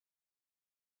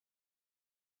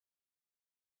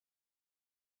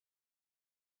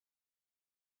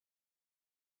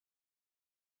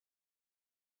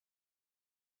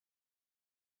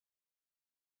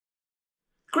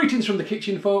Greetings from the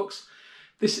kitchen, folks.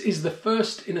 This is the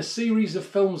first in a series of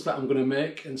films that I'm going to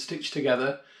make and stitch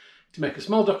together to make a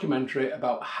small documentary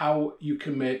about how you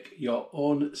can make your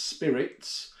own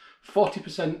spirits,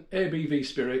 40% ABV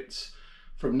spirits,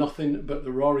 from nothing but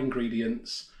the raw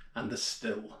ingredients and the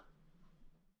still.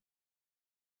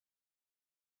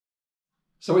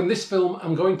 So in this film,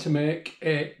 I'm going to make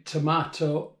a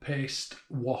tomato paste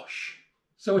wash.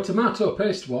 So a tomato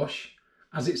paste wash,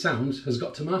 as it sounds, has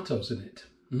got tomatoes in it.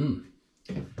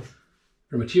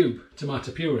 From a tube,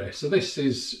 tomato puree. So this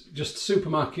is just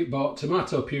supermarket bought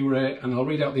tomato puree, and I'll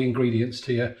read out the ingredients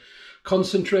to you.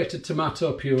 Concentrated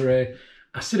tomato puree,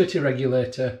 acidity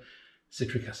regulator,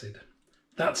 citric acid.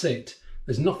 That's it.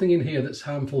 There's nothing in here that's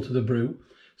harmful to the brew.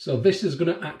 So this is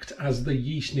going to act as the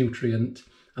yeast nutrient,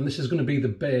 and this is going to be the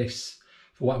base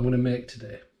for what I'm going to make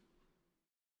today.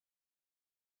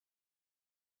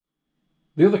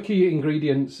 The other key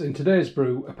ingredients in today's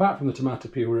brew, apart from the tomato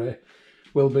puree,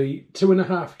 will be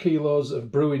 2.5 kilos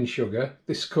of brewing sugar.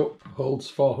 This cup holds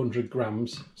 400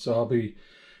 grams, so I'll be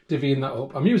divvying that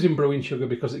up. I'm using brewing sugar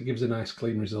because it gives a nice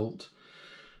clean result.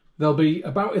 There'll be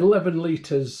about 11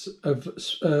 litres of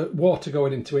water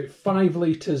going into it. 5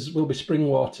 litres will be spring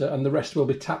water and the rest will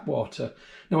be tap water.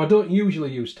 Now, I don't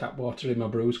usually use tap water in my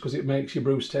brews because it makes your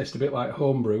brews taste a bit like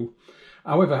home brew.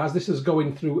 However, as this is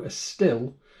going through a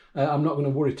still, I'm not going to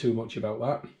worry too much about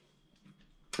that.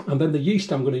 And then the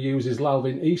yeast I'm going to use is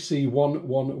Lalvin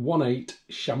EC1118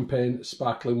 champagne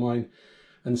sparkling wine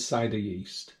and cider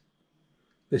yeast.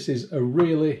 This is a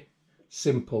really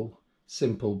simple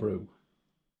brew.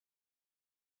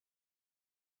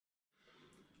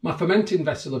 My fermenting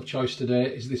vessel of choice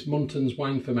today is this Muntons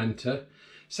wine fermenter.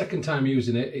 Second time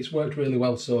using it, it's worked really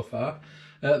well so far.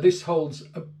 This holds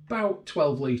about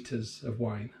 12 litres of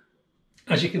wine.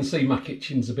 As you can see, my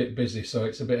kitchen's a bit busy, so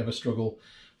it's a bit of a struggle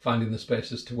finding the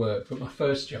spaces to work. But my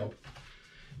first job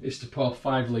is to pour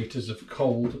 5 litres of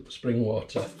cold spring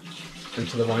water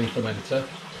into the wine fermenter.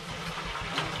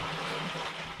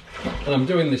 And I'm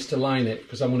doing this to line it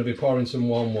because I'm going to be pouring some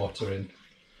warm water in.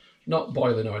 Not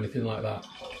boiling or anything like that,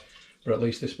 but at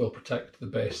least this will protect the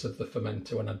base of the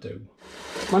fermenter when I do.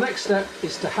 My next step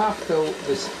is to half fill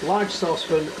this large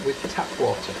saucepan with tap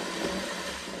water.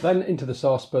 Then into the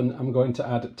saucepan I'm going to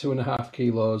add 2.5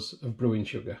 kilos of brewing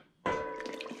sugar.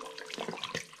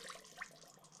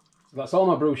 That's all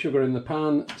my brew sugar in the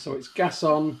pan, so it's gas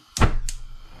on.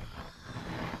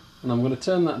 And I'm going to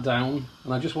turn that down,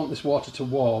 and I just want this water to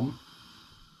warm.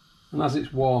 And as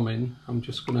it's warming, I'm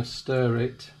just going to stir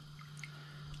it.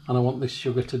 And I want this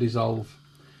sugar to dissolve.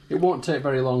 It won't take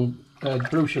very long.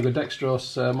 Brew sugar,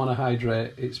 dextrose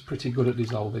monohydrate, it's pretty good at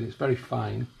dissolving. It's very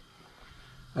fine.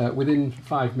 Within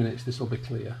 5 minutes this will be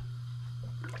clear.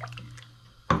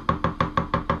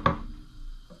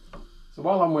 So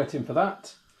while I'm waiting for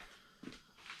that,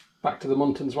 back to the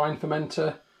Muntons wine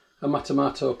fermenter and my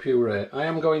tomato puree. I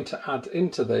am going to add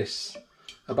into this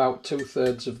about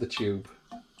 2/3 of the tube.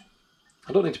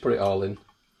 I don't need to put it all in.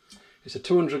 It's a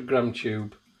 200 gram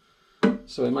tube,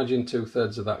 so imagine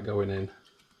 2/3 of that going in.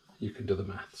 You can do the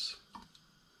maths.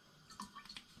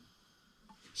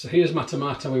 So here's my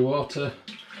tomatoey water.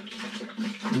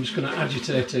 I'm just going to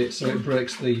agitate it so it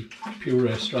breaks the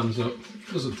puree strands up.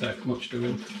 Doesn't take much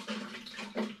doing.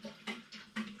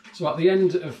 So at the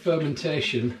end of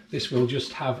fermentation, this will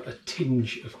just have a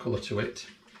tinge of colour to it.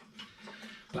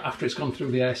 But after it's gone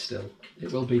through the air still,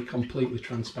 it will be completely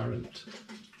transparent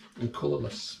and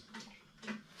colourless.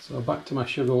 So back to my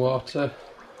sugar water.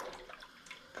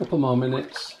 A couple more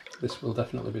minutes, this will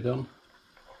definitely be done.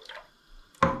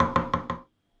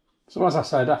 So as I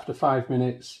said, after 5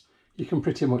 minutes, you can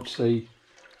pretty much see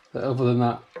that other than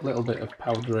that little bit of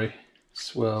powdery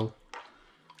swirl,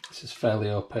 this is fairly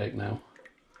opaque now.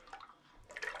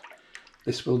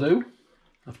 This will do.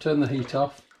 I've turned the heat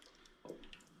off.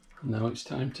 Now it's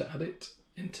time to add it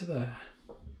into there.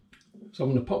 So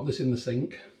I'm going to pop this in the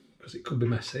sink because it could be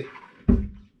messy.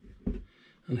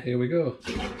 And here we go.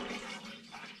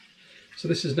 So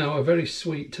this is now a very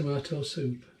sweet tomato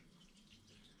soup.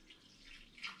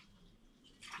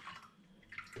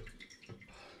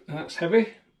 And that's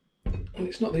heavy, and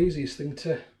it's not the easiest thing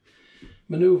to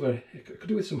manoeuvre. I could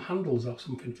do with some handles or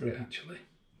something for it actually.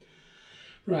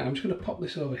 Right, I'm just going to pop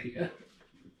this over here.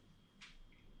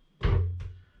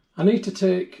 I need to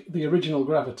take the original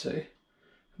gravity.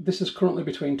 This is currently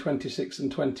between 26 and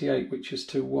 28, which is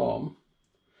too warm.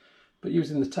 But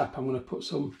using the tap, I'm going to put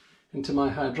some into my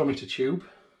hydrometer tube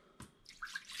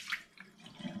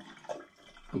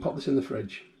and pop this in the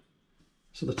fridge.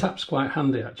 So the tap's quite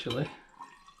handy actually.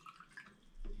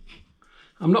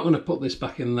 I'm not going to put this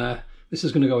back in there. This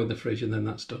is going to go in the fridge and then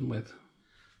that's done with.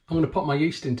 I'm going to pop my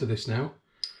yeast into this now.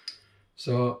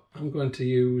 So I'm going to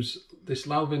use this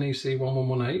Lalvin EC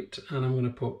 1118 and I'm going to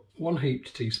put 1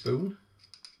 heaped teaspoon,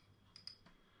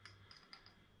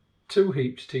 2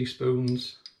 heaped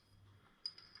teaspoons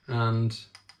and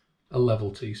a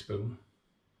level teaspoon.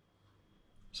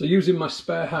 So using my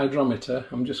spare hydrometer,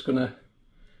 I'm just going to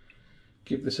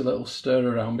give this a little stir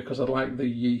around because I'd like the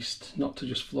yeast not to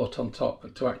just float on top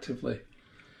but to actively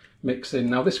mix in.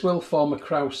 Now this will form a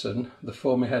krausen, the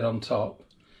foamy head on top,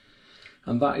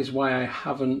 and that is why I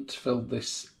haven't filled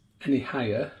this any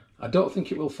higher. I don't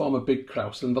think it will form a big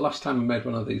krausen. The last time I made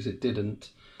one of these it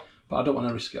didn't, but I don't want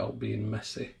to risk it all being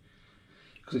messy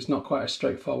because it's not quite as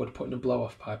straightforward putting a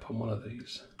blow-off pipe on one of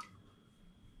these.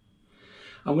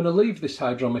 I'm going to leave this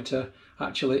hydrometer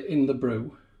actually in the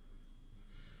brew.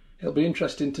 It'll be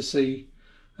interesting to see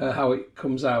how it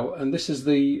comes out, and this is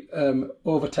the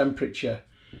over temperature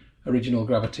original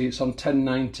gravity. It's on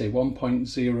 1090,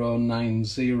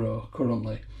 1.090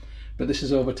 currently, but this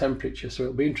is over temperature, so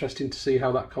it'll be interesting to see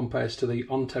how that compares to the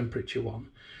on temperature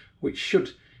one, which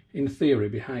should in theory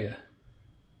be higher.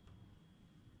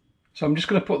 So I'm just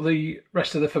going to put the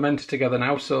rest of the fermenter together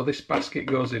now. So this basket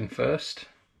goes in first,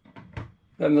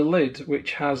 then the lid,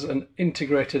 which has an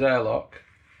integrated airlock,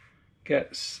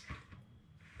 gets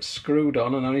screwed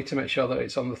on, and I need to make sure that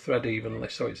it's on the thread evenly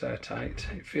so it's airtight.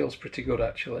 It feels pretty good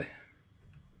actually.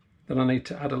 Then I need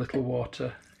to add a little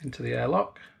water into the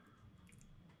airlock,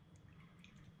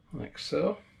 like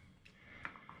so.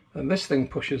 And this thing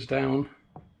pushes down.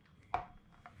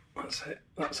 That's it,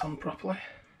 that's on properly.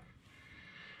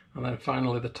 And then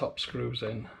finally the top screws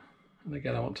in. And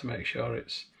again I want to make sure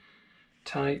it's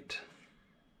tight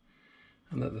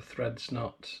and that the thread's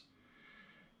not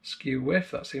skew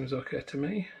width. That seems okay to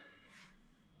me.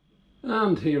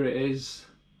 And here it is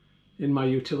in my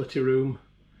utility room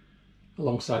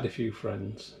alongside a few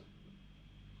friends.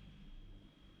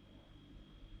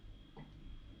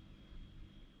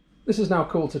 This is now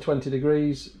cooled to 20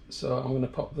 degrees, so I'm going to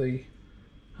pop the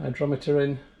hydrometer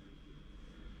in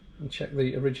and check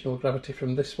the original gravity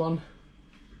from this one.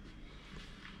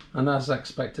 And as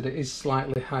expected, it is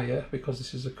slightly higher because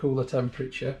this is a cooler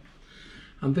temperature.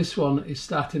 And this one is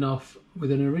starting off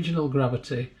with an original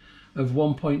gravity of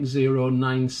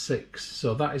 1.096.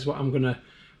 So that is what I'm going to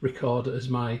record as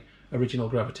my original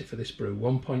gravity for this brew,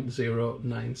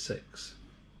 1.096.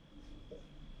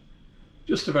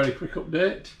 Just a very quick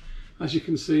update. As you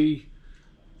can see,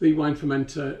 the wine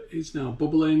fermenter is now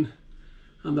bubbling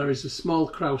and there is a small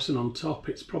krausen on top.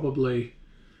 It's probably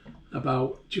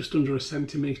about just under 1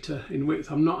 centimetre in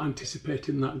width. I'm not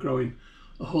anticipating that growing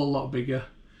a whole lot bigger.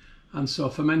 And so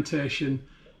fermentation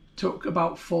took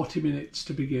about 40 minutes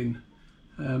to begin,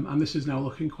 and this is now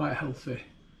looking quite healthy.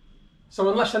 So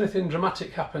unless anything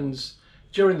dramatic happens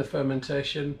during the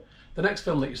fermentation, the next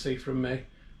film that you see from me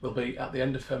will be at the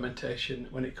end of fermentation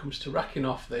when it comes to racking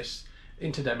off this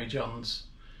into demijohns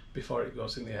before it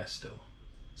goes in the air still.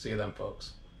 See you then,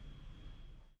 folks.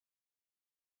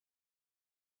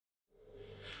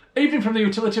 Evening from the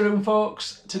utility room,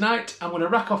 folks. Tonight I'm going to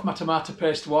rack off my tomato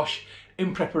paste wash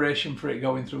in preparation for it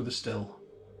going through the still.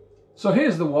 So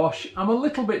here's the wash. I'm a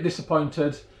little bit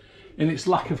disappointed in its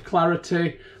lack of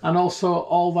clarity and also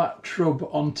all that trub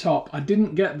on top. I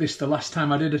didn't get this the last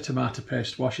time I did a tomato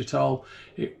paste wash at all.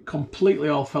 It completely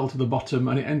all fell to the bottom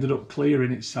and it ended up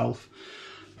clearing itself.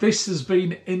 This has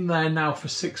been in there now for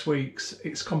 6 weeks.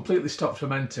 It's completely stopped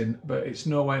fermenting, but it's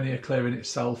nowhere near clearing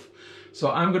itself. So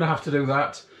I'm going to have to do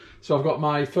that. So I've got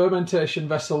my fermentation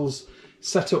vessels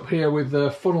set up here with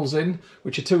the funnels in,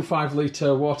 which are 2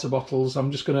 5-litre water bottles.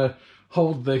 I'm just going to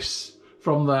hold this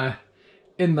from there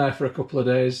in there for a couple of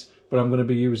days, but I'm going to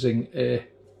be using a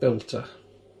filter.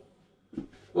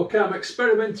 Okay, I'm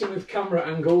experimenting with camera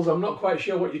angles. I'm not quite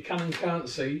sure what you can and can't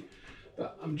see,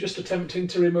 but I'm just attempting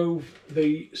to remove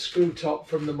the screw top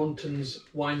from the Muntons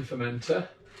wine fermenter.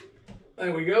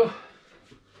 There we go.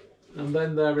 And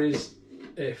then there is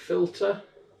a filter.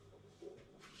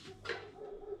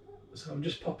 So I'm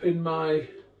just popping my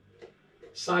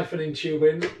siphoning tube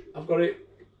in. I've got it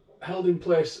held in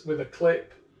place with a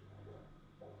clip.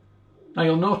 Now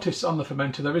you'll notice on the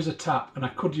fermenter there is a tap, and I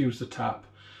could use the tap,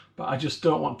 but I just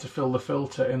don't want to fill the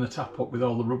filter in the tap up with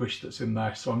all the rubbish that's in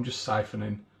there, so I'm just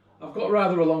siphoning. I've got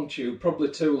rather a long tube,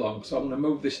 probably too long, so I'm going to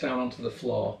move this down onto the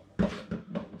floor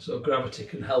so gravity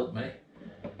can help me.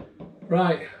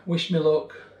 Right, wish me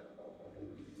luck.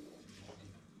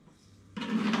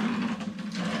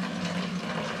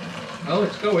 Well,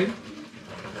 it's going.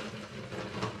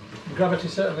 Gravity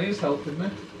certainly is helping me.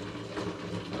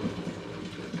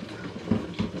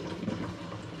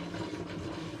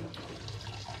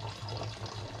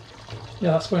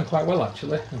 Yeah, that's going quite well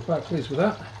actually. I'm quite pleased with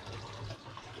that.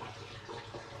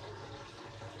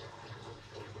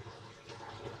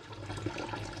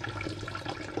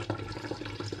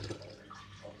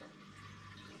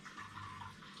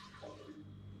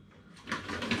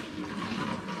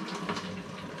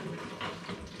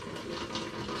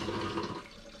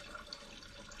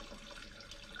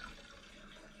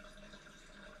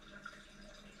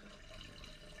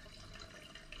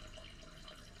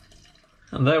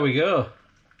 And there we go.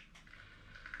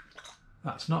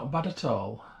 That's not bad at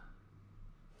all.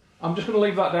 I'm just going to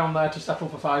leave that down there to settle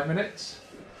for 5 minutes.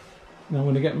 Now I'm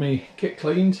going to get my kit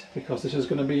cleaned because this is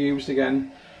going to be used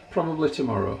again probably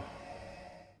tomorrow.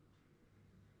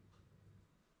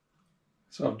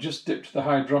 So I've just dipped the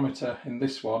hydrometer in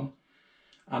this one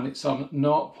and it's on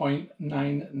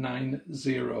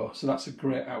 0.990, so that's a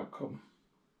great outcome.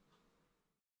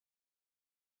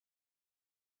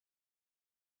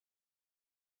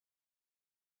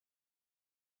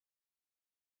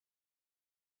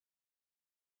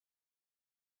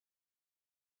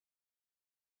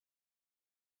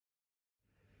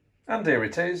 And here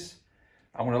it is.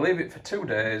 I'm going to leave it for 2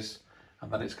 days and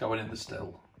then it's going in the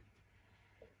still.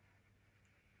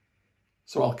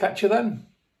 So I'll catch you then.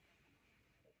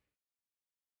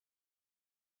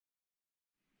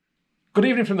 Good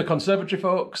evening from the conservatory,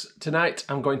 folks. Tonight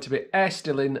I'm going to be air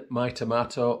stilling my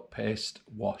tomato paste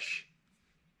wash.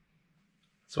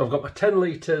 So I've got my 10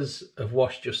 litres of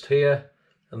wash just here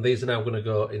and these are now going to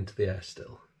go into the air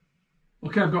still.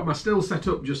 Okay, I've got my still set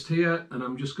up just here and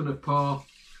I'm just going to pour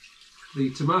the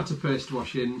tomato paste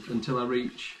wash in until I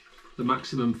reach the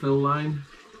maximum fill line.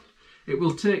 It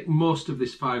will take most of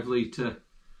this 5 litre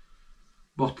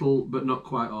bottle, but not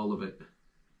quite all of it.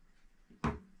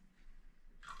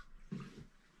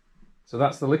 So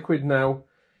that's the liquid now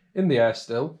in the air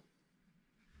still.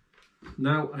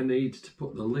 Now I need to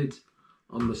put the lid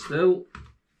on the still,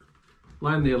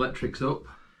 line the electrics up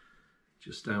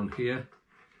just down here.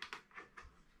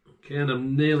 Okay, and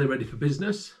I'm nearly ready for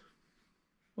business.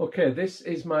 Okay, this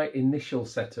is my initial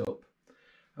setup.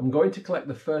 I'm going to collect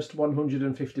the first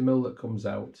 150ml that comes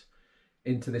out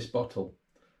into this bottle.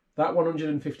 That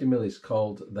 150ml is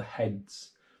called the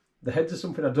heads. The heads are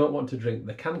something I don't want to drink.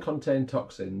 They can contain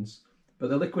toxins, but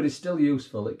the liquid is still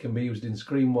useful. It can be used in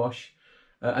screen wash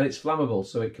and it's flammable,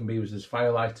 so it can be used as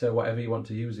firelighter, whatever you want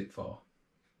to use it for.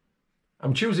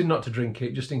 I'm choosing not to drink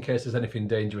it just in case there's anything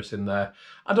dangerous in there.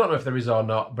 I don't know if there is or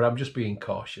not, but I'm just being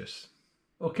cautious.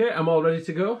 Okay, I'm all ready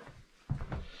to go.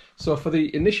 So for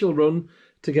the initial run,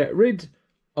 to get rid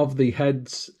of the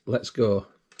heads, let's go.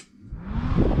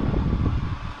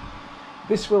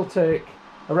 This will take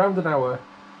around an hour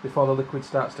before the liquid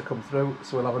starts to come through,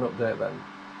 so we'll have an update then.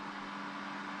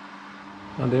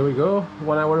 And here we go,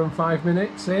 1 hour and 5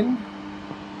 minutes in,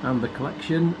 and the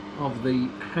collection of the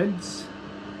heads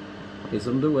is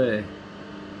underway.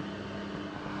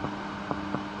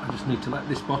 I just need to let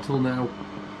this bottle now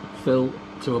fill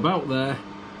to about there,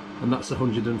 and that's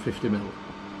 150ml.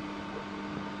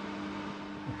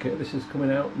 Okay, this is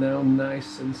coming out now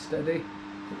nice and steady.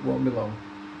 It won't be long.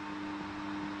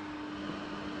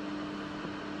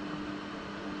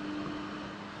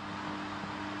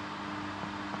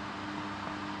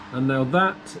 And now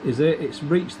that is it. It's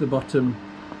reached the bottom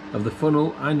of the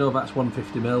funnel. I know that's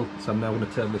 150ml, so I'm now going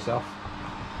to turn this off.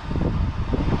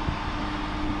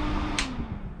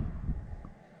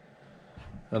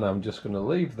 And I'm just going to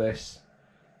leave this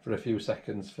for a few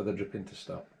seconds for the dripping to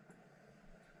stop.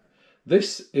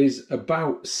 This is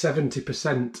about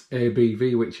 70%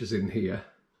 ABV which is in here.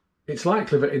 It's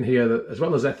likely that in here, that as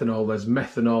well as ethanol, there's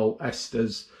methanol,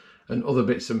 esters and other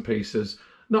bits and pieces,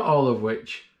 not all of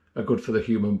which are good for the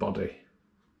human body.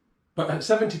 But at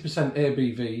 70%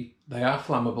 ABV, they are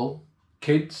flammable.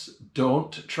 Kids,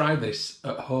 don't try this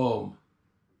at home.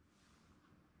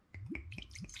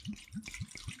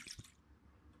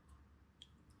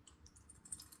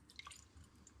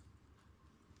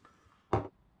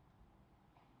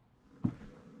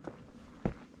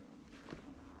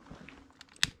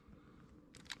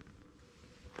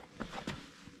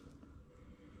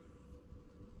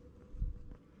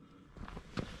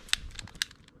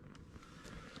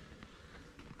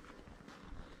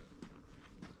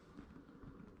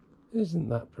 Isn't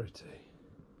that pretty?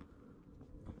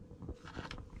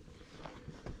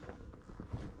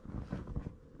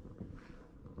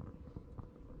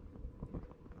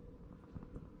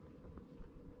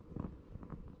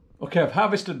 Okay, I've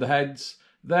harvested the heads.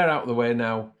 They're out of the way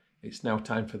now. It's now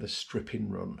time for the stripping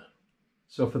run.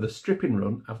 So for the stripping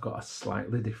run, I've got a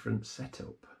slightly different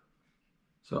setup.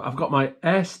 So I've got my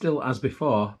air still as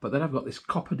before, but then I've got this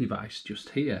copper device just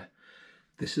here.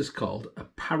 This is called a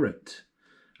parrot.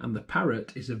 And the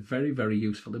parrot is a very, very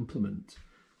useful implement.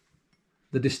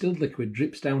 The distilled liquid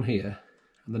drips down here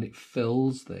and then it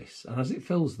fills this. And as it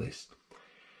fills this,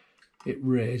 it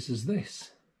raises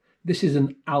this. This is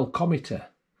an alcometer.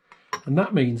 And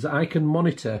that means that I can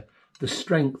monitor the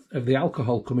strength of the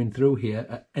alcohol coming through here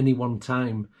at any one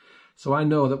time. So I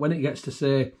know that when it gets to,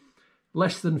 say,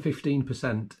 less than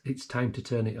 15%, it's time to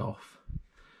turn it off.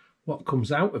 What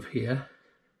comes out of here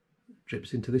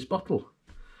drips into this bottle.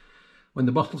 When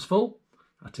the bottle's full,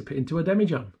 I tip it into a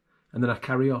demijohn and then I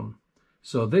carry on.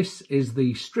 So this is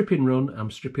the stripping run.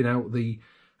 I'm stripping out the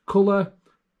colour,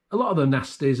 a lot of the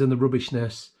nasties and the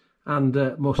rubbishness, and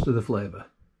most of the flavour.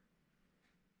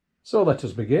 So let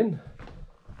us begin.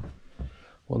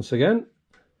 Once again.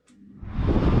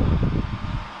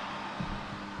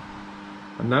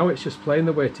 And now it's just playing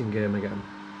the waiting game again.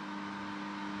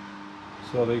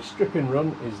 So the stripping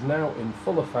run is now in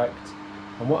full effect,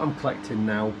 and what I'm collecting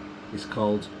now is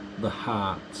called the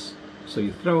hearts. So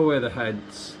you throw away the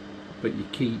heads, but you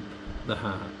keep the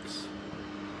hearts.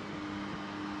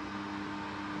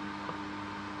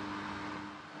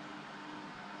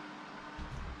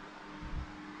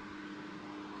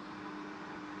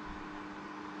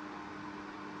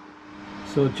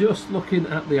 So just looking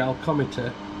at the alcometer,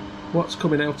 what's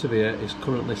coming out of here is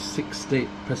currently 60%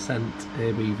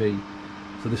 ABV.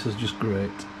 So this is just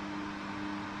great.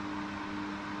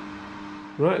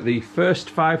 Right, the first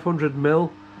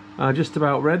 500ml are just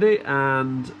about ready,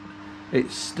 and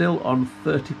it's still on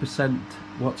 30%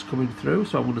 what's coming through.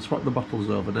 So I'm going to swap the bottles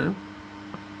over now.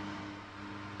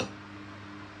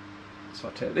 So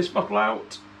I take this bottle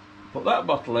out, put that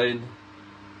bottle in,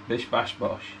 bish bash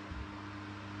bosh.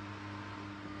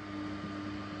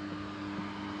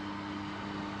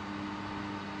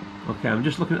 Okay, I'm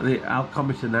just looking at the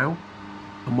alcometer now,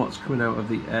 and what's coming out of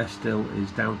the air still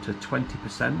is down to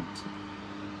 20%.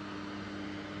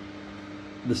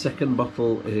 The second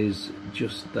bottle is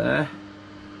just there.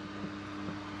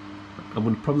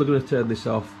 I'm probably going to turn this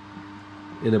off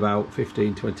in about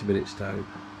 15-20 minutes time.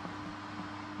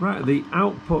 Right, the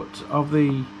output of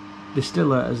the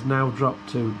distiller has now dropped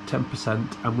to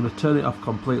 10%. I'm going to turn it off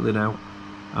completely now,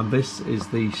 and this is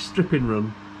the stripping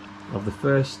run of the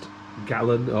first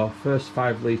gallon or first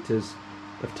 5 litres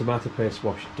of tomato paste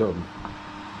wash done.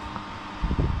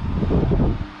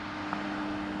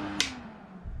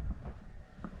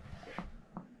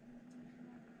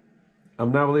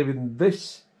 I'm now leaving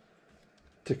this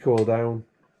to cool down,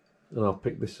 and I'll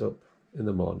pick this up in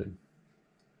the morning.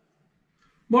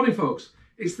 Morning folks,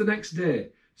 it's the next day.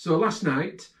 So last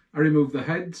night I removed the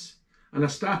heads and I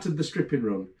started the stripping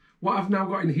run. What I've now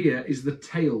got in here is the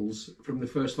tails from the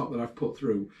first lot that I've put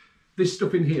through. This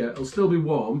stuff in here will still be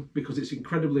warm because it's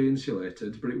incredibly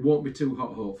insulated, but it won't be too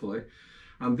hot hopefully.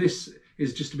 And this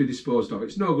is just to be disposed of.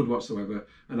 It's no good whatsoever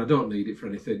and I don't need it for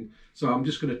anything. So I'm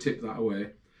just going to tip that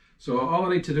away. So all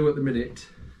I need to do at the minute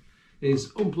is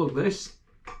unplug this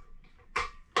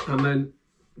and then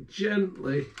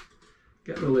gently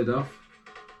get the lid off.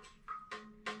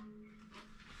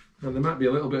 And there might be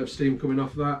a little bit of steam coming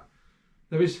off that.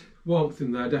 There is warmth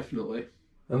in there definitely.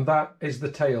 And that is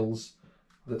the tails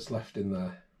that's left in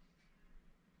there.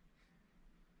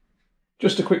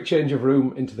 Just a quick change of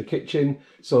room into the kitchen.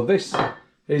 So this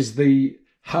is the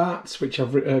hearts which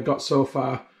I've got so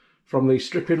far from the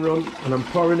stripping run, and I'm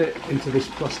pouring it into this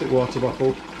plastic water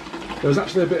bottle. There was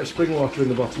actually a bit of spring water in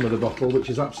the bottom of the bottle, which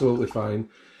is absolutely fine,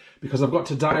 because I've got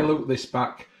to dilute this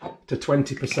back to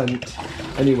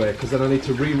 20% anyway, because then I need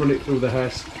to rerun it through the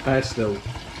hair still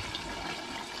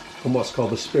on what's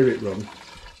called the spirit run.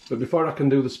 But before I can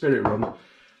do the spirit run,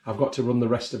 I've got to run the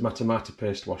rest of my tomato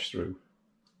paste wash through.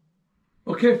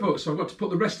 Okay folks, so I've got to put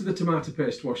the rest of the tomato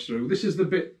paste wash through. This is the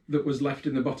bit that was left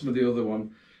in the bottom of the other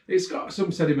one. It's got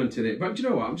some sediment in it, but do you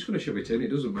know what? I'm just going to shove it in, it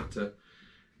doesn't matter.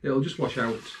 It'll just wash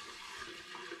out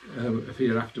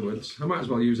here afterwards. I might as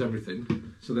well use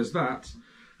everything. So there's that.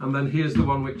 And then here's the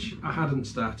one which I hadn't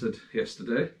started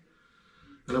yesterday.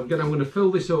 And I'm going to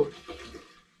fill this up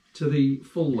to the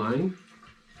full line.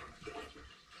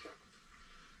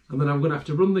 And then I'm going to have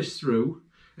to run this through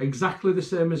exactly the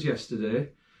same as yesterday.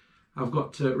 I've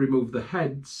got to remove the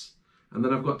heads and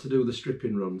then I've got to do the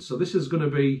stripping run. So this is going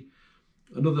to be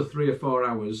another 3 or 4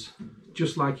 hours,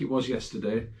 just like it was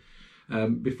yesterday,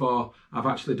 before I've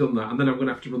actually done that. And then I'm going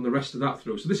to have to run the rest of that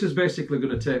through. So this is basically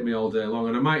going to take me all day long,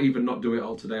 and I might even not do it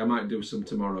all today. I might do some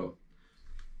tomorrow.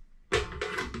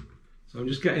 So I'm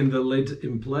just getting the lid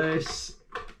in place,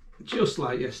 just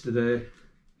like yesterday.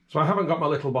 So I haven't got my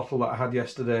little bottle that I had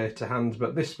yesterday to hand,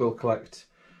 but this will collect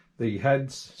the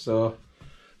heads. So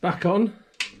back on.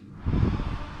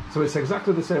 So it's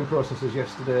exactly the same process as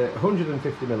yesterday,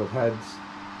 150ml of heads,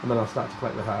 and then I'll start to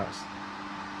collect the hearts.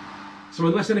 So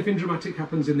unless anything dramatic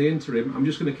happens in the interim, I'm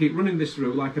just going to keep running this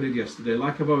through like I did yesterday,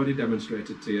 like I've already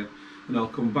demonstrated to you, and I'll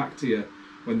come back to you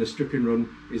when the stripping run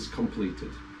is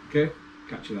completed. Okay,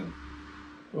 catch you then.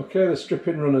 Okay, the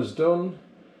stripping run is done,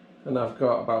 and I've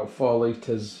got about 4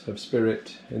 litres of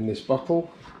spirit in this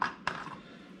bottle.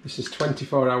 This is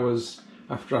 24 hours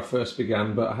after I first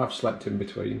began, but I have slept in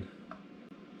between,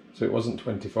 so it wasn't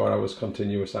 24 hours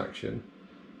continuous action.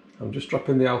 I'm just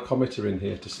dropping the alcometer in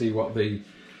here to see what the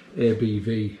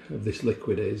ABV of this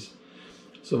liquid is.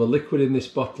 So the liquid in this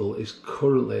bottle is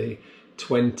currently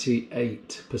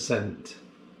 28%.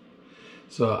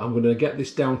 So I'm going to get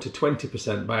this down to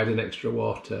 20% by adding extra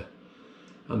water,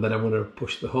 and then I'm going to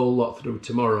push the whole lot through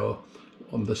tomorrow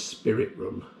on the spirit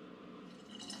run.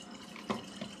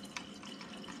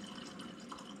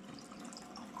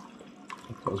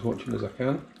 I'll put as much in as I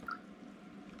can.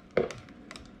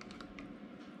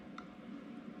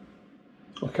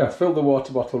 Okay, I filled the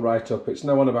water bottle right up. It's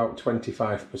now on about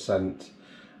 25%.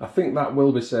 I think that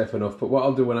will be safe enough, but what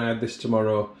I'll do when I add this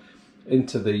tomorrow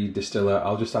into the distiller,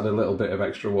 I'll just add a little bit of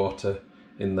extra water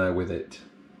in there with it.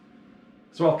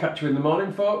 So I'll catch you in the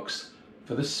morning, folks,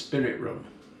 for the spirit run.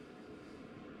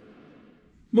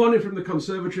 Morning from the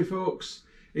conservatory, folks.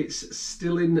 It's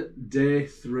still in day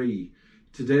 3.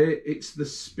 Today it's the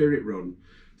spirit run.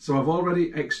 So I've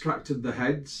already extracted the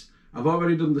heads. I've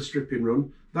already done the stripping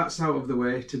run. That's out of the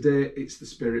way. Today it's the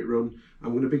spirit run.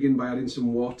 I'm going to begin by adding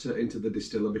some water into the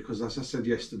distiller because, as I said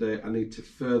yesterday, I need to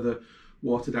further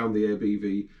water down the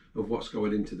ABV of what's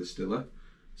going into the distiller.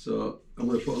 So I'm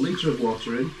going to put 1 litre of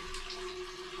water in,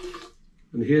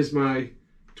 and here's my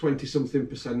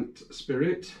 20-something%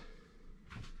 spirit,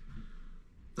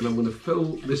 and I'm going to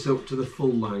fill this up to the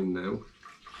full line now.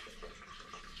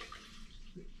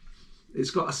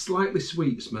 It's got a slightly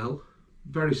sweet smell,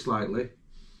 very slightly,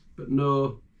 but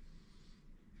no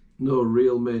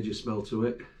real major smell to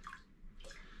it.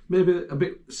 Maybe a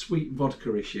bit sweet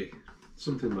vodka-ishy,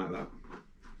 something like that.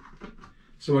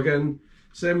 So again,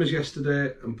 same as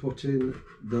yesterday, I'm putting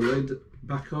the lid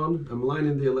back on. I'm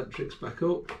lining the electrics back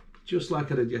up, just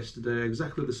like I did yesterday,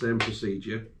 exactly the same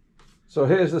procedure. So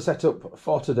here's the setup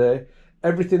for today.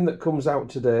 Everything that comes out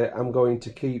today I'm going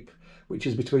to keep, which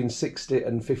is between 60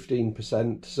 and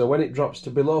 15%. So when it drops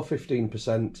to below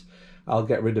 15%, I'll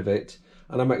get rid of it.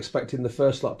 And I'm expecting the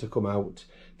first lot to come out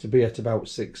to be at about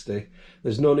 60.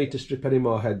 There's no need to strip any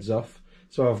more heads off.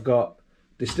 So I've got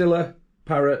distiller,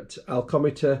 parrot,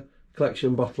 alcometer,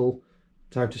 collection bottle.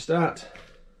 Time to start.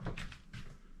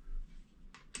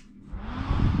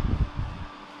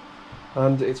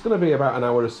 And it's going to be about an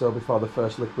hour or so before the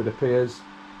first liquid appears.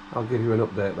 I'll give you an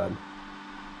update then.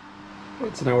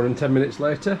 It's an hour and 10 minutes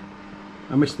later.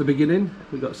 I missed the beginning,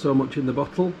 we got so much in the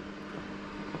bottle.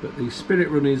 But the spirit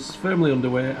run is firmly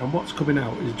underway, and what's coming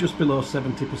out is just below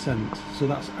 70%, so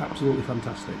that's absolutely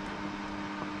fantastic.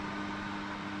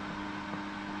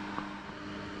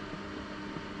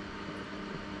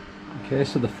 Okay,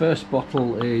 so the first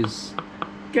bottle is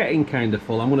getting kind of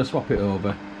full. I'm going to swap it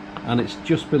over, and it's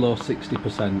just below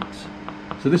 60%.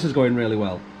 So this is going really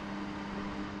well.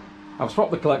 I've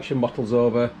swapped the collection bottles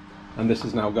over, and this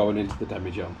is now going into the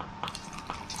demijohn.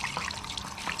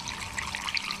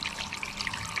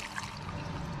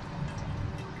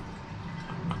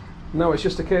 Now it's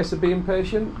just a case of being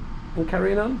patient and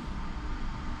carrying on.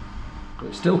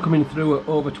 It's still coming through at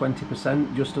over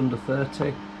 20%, just under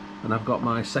 30, and I've got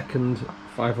my second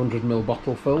 500ml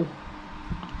bottle full.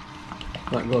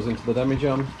 That goes into the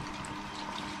demijohn.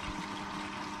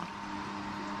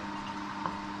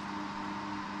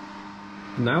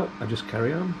 Now I just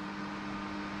carry on.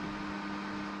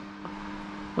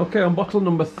 Okay, on bottle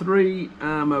number 3,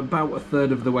 I'm about a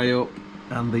third of the way up,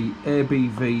 and the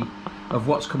ABV of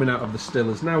what's coming out of the still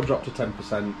has now dropped to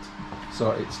 10%,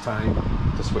 so it's time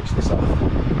to switch this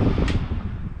off.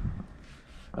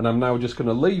 And I'm now just going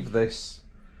to leave this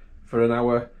for an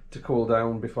hour to cool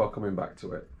down before coming back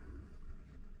to it.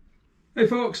 Hey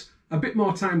folks, a bit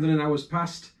more time than an hour's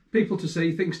passed, people to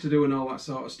see, things to do and all that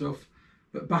sort of stuff,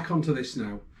 but back onto this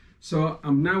now. So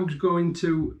I'm now going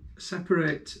to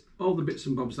separate all the bits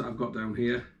and bobs that I've got down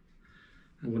here.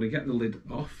 I'm going to get the lid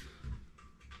off.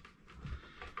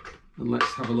 And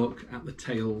let's have a look at the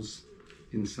tails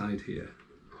inside here.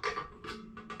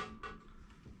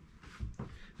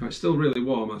 Now it's still really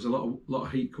warm, there's a lot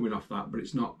of heat coming off that, but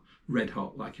it's not red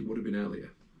hot like it would have been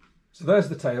earlier. So there's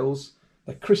the tails,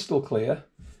 they're crystal clear.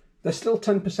 They're still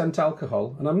 10%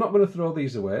 alcohol, and I'm not going to throw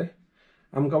these away.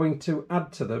 I'm going to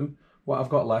add to them what I've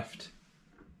got left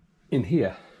in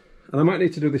here. And I might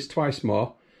need to do this twice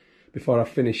more before I've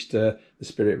finished the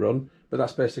spirit run, but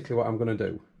that's basically what I'm going to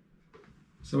do.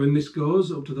 So in this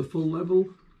goes up to the full level,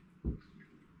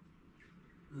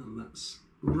 and that's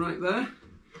right there.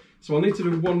 So I'll need to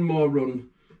do one more run,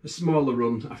 a smaller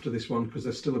run after this one, because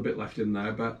there's still a bit left in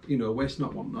there, but you know, waste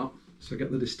not, want not. So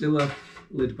get the distiller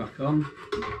lid back on,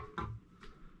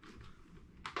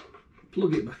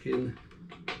 plug it back in.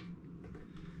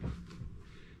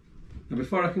 Now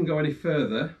before I can go any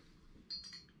further,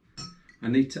 I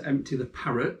need to empty the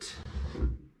parrot.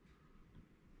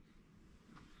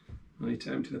 I need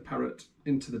to empty the parrot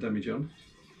into the demijohn.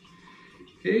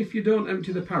 If you don't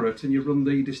empty the parrot and you run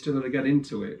the distiller again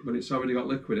into it when it's already got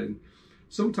liquid in,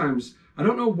 sometimes, I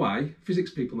don't know why,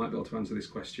 physics people might be able to answer this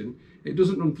question, it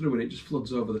doesn't run through and it just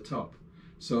floods over the top.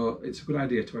 So it's a good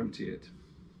idea to empty it.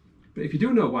 But if you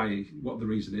do know why, what the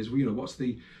reason is, well, you know, what's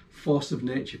the force of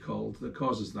nature called that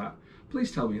causes that,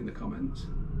 please tell me in the comments.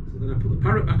 So then I put the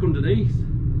parrot back underneath.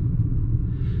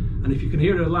 And if you can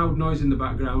hear a loud noise in the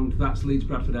background, that's Leeds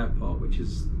Bradford Airport, which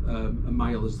is a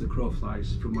mile as the crow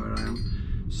flies from where I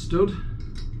am stood.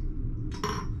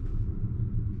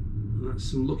 And that's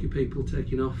some lucky people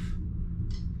taking off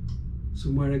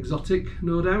somewhere exotic,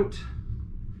 no doubt,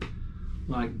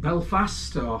 like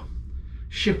Belfast or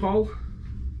Schiphol.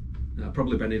 No,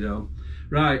 probably Benidorm.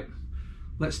 Right,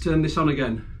 let's turn this on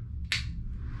again.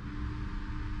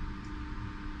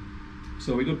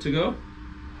 So we're good to go.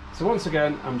 So once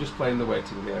again, I'm just playing the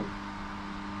waiting game.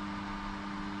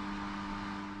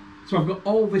 So I've got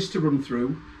all this to run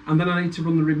through, and then I need to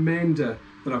run the remainder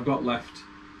that I've got left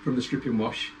from the stripping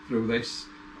wash through this.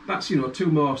 That's, you know, 2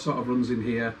 more sort of runs in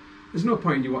here. There's no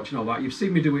point in you watching all that. You've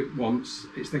seen me do it once.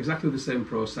 It's exactly the same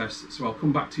process. So I'll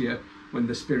come back to you when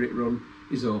the spirit run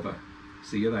is over.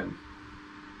 See you then.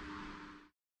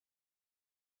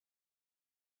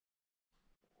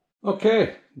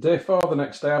 Okay, day 4 the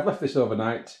next day. I've left this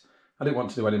overnight. I didn't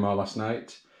want to do any more last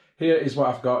night. Here is what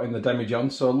I've got in the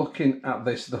demijohn. So looking at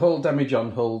this, the whole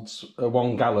demijohn holds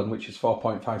 1 gallon, which is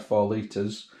 4.54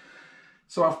 litres.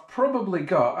 So I've probably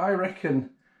got, I reckon,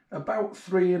 about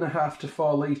 3.5 to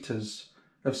 4 litres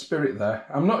of spirit there.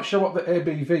 I'm not sure what the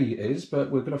ABV is, but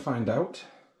we're going to find out.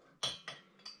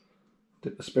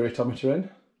 Dip the spiritometer in,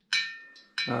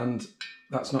 and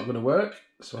that's not going to work,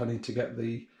 so I need to get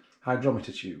the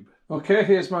hydrometer tube. Okay,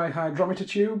 here's my hydrometer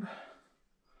tube.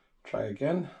 Try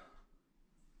again.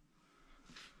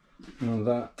 And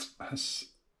that has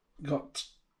got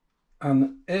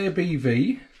an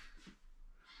ABV.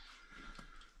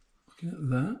 Looking at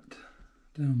that,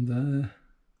 down there.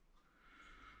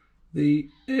 The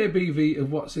ABV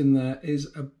of what's in there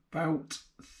is about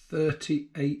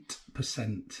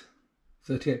 38%.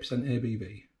 38%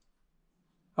 ABV.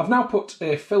 I've now put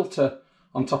a filter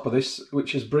on top of this,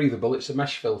 which is breathable. It's a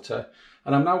mesh filter,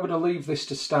 and I'm now going to leave this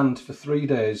to stand for 3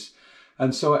 days.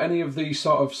 And so any of the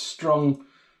sort of strong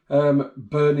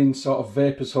burning sort of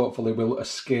vapours hopefully will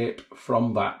escape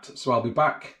from that. So I'll be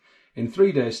back in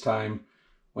 3 days' time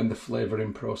when the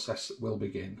flavouring process will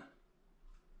begin.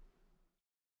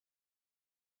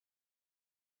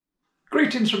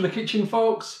 Greetings from the kitchen,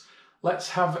 folks. Let's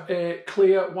have a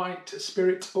clear white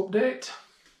spirit update.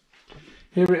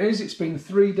 Here it is. It's been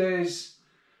 3 days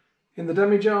in the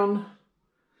demijohn,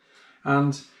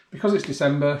 and because it's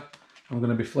December, I'm going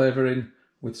to be flavouring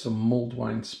with some mulled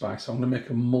wine spice. I'm going to make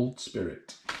a mulled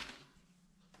spirit.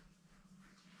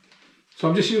 So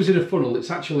I'm just using a funnel. It's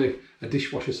actually a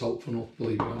dishwasher salt funnel,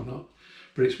 believe it or not,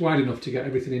 but it's wide enough to get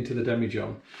everything into the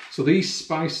demijohn. So these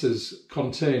spices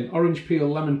contain orange peel,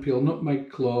 lemon peel,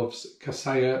 nutmeg, cloves,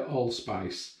 cassia,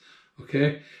 allspice.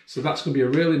 Okay, so that's going to be a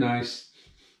really nice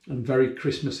and very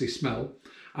Christmassy smell.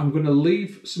 I'm going to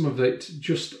leave some of it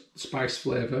just spice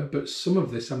flavour, but some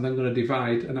of this I'm then going to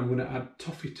divide and I'm going to add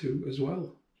toffee to as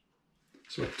well.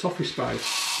 So a toffee spice.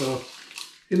 So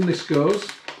in this goes.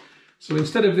 So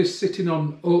instead of this sitting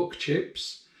on oak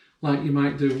chips, like you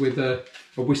might do with a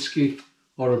whiskey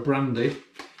or a brandy,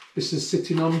 this is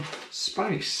sitting on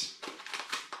spice.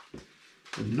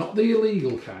 And not the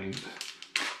illegal kind.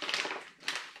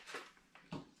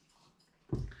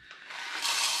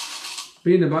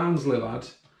 Being a Barnsley lad,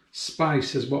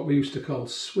 spice is what we used to call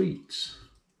sweets,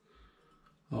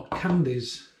 or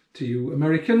candies to you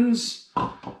Americans,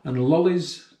 and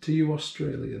lollies to you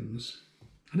Australians.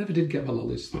 I never did get my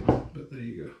lollies thing, but there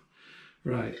you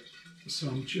go. Right, so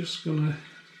I'm just gonna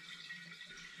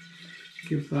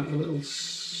give that a little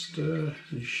stir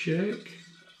and shake.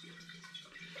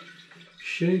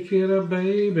 Shake it up,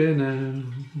 baby, now.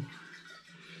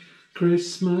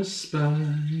 Christmas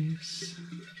spice.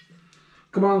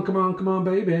 Come on, come on, come on,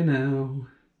 baby, now.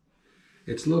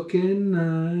 It's looking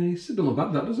nice. It don't look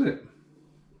bad, that, does it?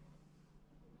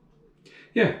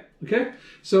 Yeah, okay.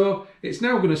 So it's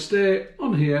now going to stay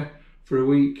on here for a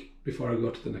week before I go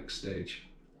to the next stage.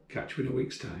 Catch you in a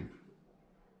week's time.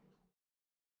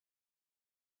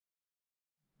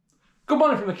 Good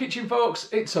morning from the kitchen, folks.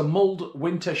 It's a mulled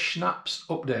winter schnapps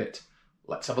update.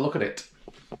 Let's have a look at it.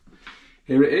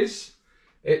 Here it is.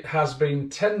 It has been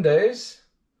 10 days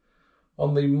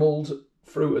on the mulled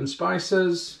fruit and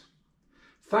spices.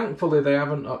 Thankfully they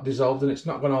haven't dissolved and it's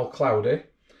not gone all cloudy.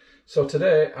 So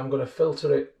today I'm going to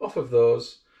filter it off of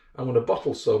those. I'm going to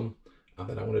bottle some and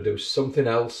then I'm going to do something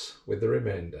else with the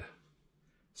remainder.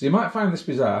 So you might find this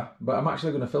bizarre, but I'm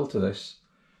actually going to filter this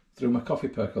through my coffee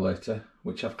percolator,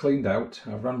 which I've cleaned out.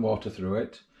 I've run water through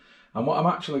it. And what I'm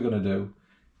actually going to do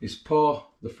is pour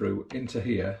the fruit into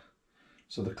here,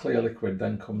 so the clear liquid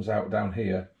then comes out down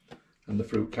here and the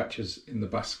fruit catches in the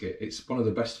basket. It's one of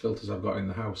the best filters I've got in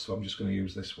the house, so I'm just going to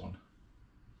use this one.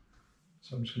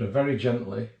 So I'm just going to very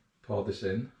gently pour this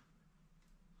in.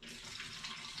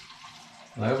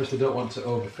 And I obviously don't want to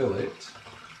overfill it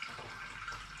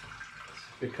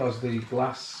because the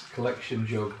glass collection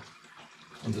jug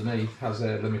underneath has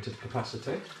a limited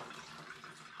capacity.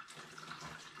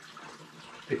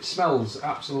 It smells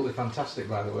absolutely fantastic,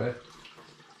 by the way.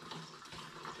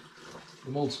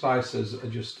 The mulled spices are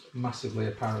just massively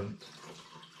apparent.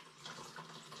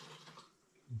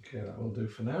 Okay, that will do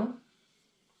for now.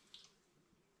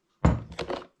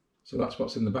 So that's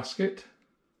what's in the basket.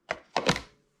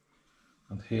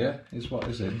 And here is what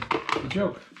is in the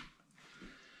jug.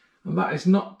 And that is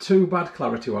not too bad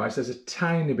clarity-wise. There's a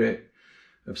tiny bit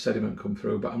of sediment come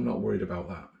through, but I'm not worried about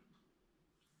that.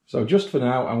 So just for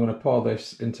now, I'm going to pour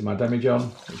this into my demijohn,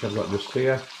 which I've got just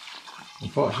here.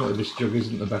 Unfortunately, this jug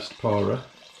isn't the best pourer.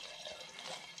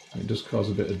 It does cause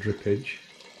a bit of drippage.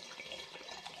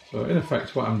 So in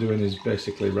effect, what I'm doing is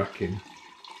basically racking.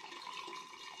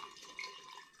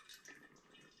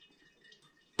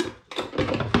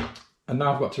 And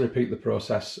now I've got to repeat the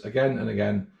process again and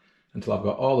again until I've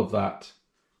got all of that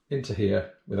into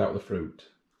here without the fruit.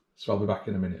 So I'll be back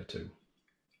in a minute or two.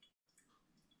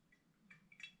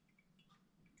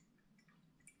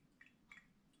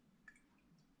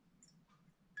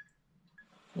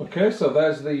 Okay, so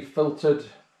there's the filtered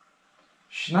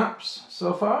schnapps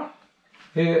so far.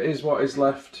 Here is what is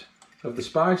left of the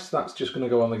spice. That's just going to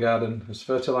go on the garden as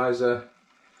fertiliser.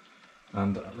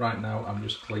 And right now I'm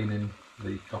just cleaning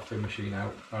the coffee machine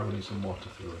out by running some water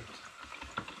through it.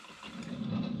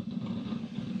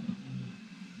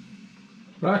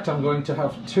 Right, I'm going to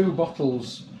have 2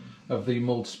 bottles of the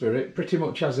mulled spirit, pretty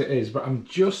much as it is, but I'm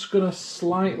just going to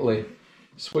slightly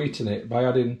sweeten it by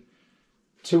adding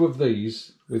 2 of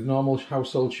these with normal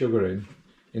household sugar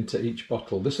into each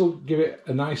bottle. This will give it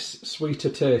a nice sweeter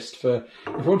taste for,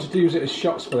 if you wanted to use it as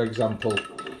shots, for example,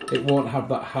 it won't have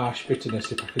that harsh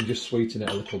bitterness if I can just sweeten it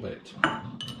a little bit.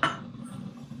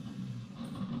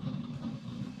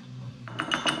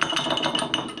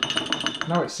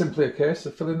 Now it's simply a case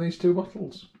of filling these 2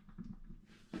 bottles.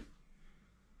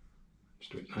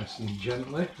 Just do it nice and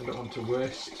gently, I don't want to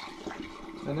waste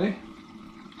any.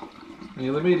 And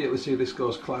you'll immediately see this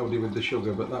goes cloudy with the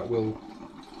sugar, but that will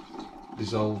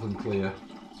dissolve and clear.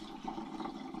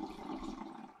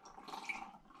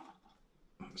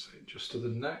 That's it, just to the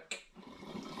neck.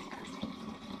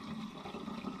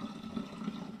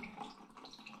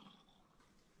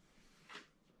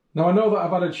 Now I know that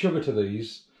I've added sugar to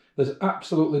these. There's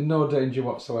absolutely no danger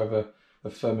whatsoever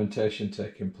of fermentation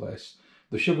taking place.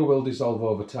 The sugar will dissolve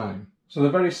over time. So the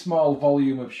very small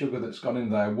volume of sugar that's gone in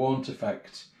there won't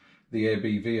affect the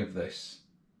ABV of this.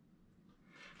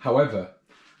 However,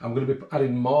 I'm going to be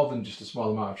adding more than just a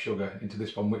small amount of sugar into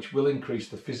this one, which will increase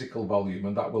the physical volume,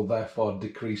 and that will therefore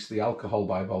decrease the alcohol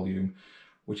by volume,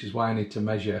 which is why I need to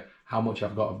measure how much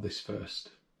I've got of this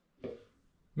first.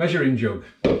 Measuring jug.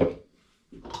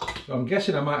 So I'm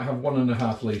guessing I might have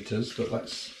 1.5 litres, but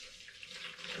let's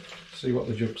see what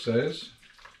the jug says.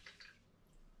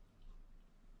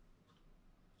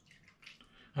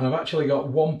 And I've actually got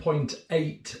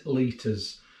 1.8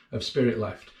 litres of spirit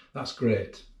left. That's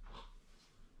great.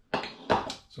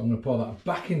 So I'm going to pour that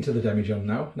back into the demijohn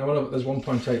now. Now I know that there's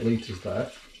 1.8 litres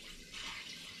there.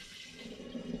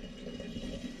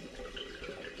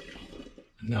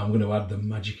 Now I'm going to add the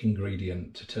magic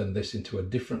ingredient to turn this into a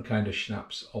different kind of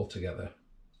schnapps altogether.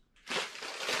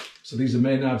 So these are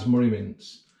Maynard's Murray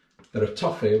Mints. They're a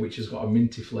toffee which has got a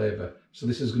minty flavour. So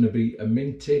this is going to be a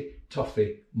minty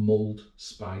toffee mulled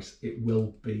spice. It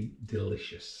will be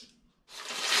delicious.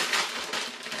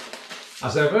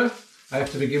 As ever, I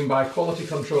have to begin by quality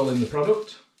controlling the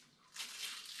product.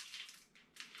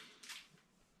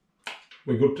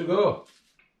 We're good to go.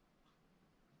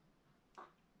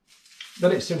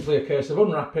 Then it's simply a case of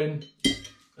unwrapping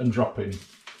and dropping.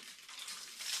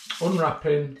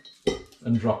 unwrapping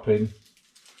and dropping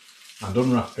and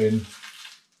unwrapping.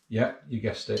 Yeah, you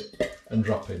guessed it, and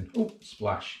dropping. Oh,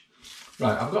 splash.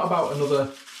 Right, I've got about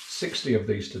another 60 of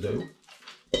these to do,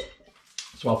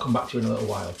 so I'll come back to you in a little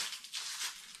while.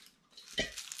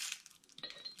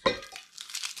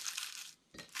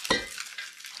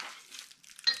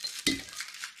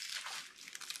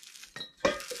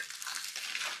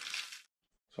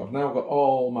 So I've now got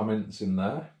all my mints in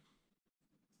there.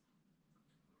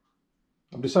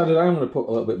 I've decided I'm going to put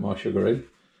a little bit more sugar in,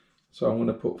 so I'm going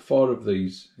to put 4 of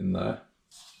these in there.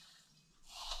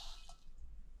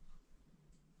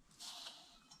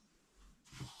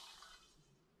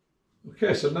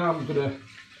 Okay, so now I'm going to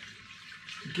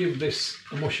give this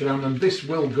a mush around, and this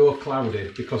will go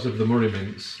cloudy because of the Murray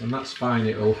mints, and that's fine.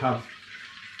 It'll have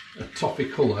a toffee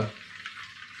colour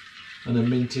and a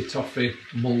minty toffee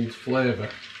mulled flavour.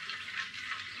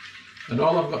 And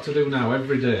all I've got to do now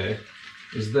every day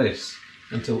is this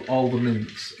until all the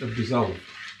mints have dissolved.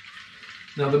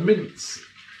 Now the mints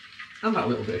and that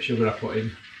little bit of sugar I put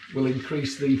in will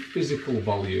increase the physical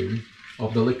volume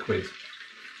of the liquid.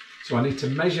 So I need to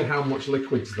measure how much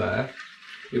liquid's there.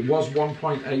 It was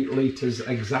 1.8 litres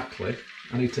exactly.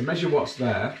 I need to measure what's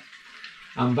there,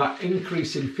 and that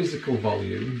increase in physical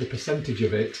volume, the percentage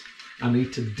of it, I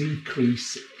need to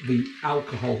decrease the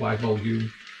alcohol by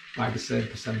volume by the same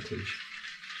percentage.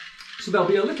 So there'll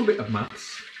be a little bit of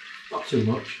maths, not too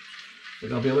much, but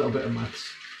there'll be a little bit of maths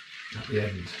at the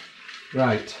end.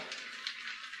 Right,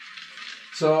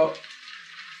 so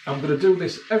I'm going to do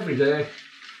this every day,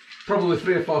 probably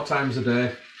 3 or 4 times a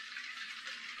day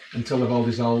until they've all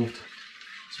dissolved,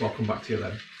 so I'll come back to you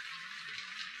then.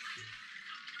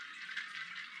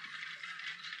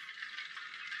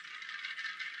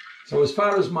 So as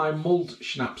far as my mulled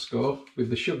schnapps go, with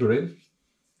the sugar in,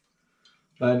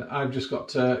 then I've just got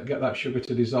to get that sugar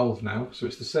to dissolve now. So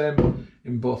it's the same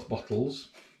in both bottles.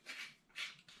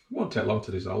 It won't take long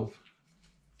to dissolve.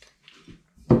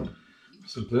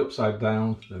 Simply upside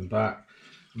down, then back,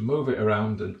 and move it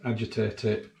around and agitate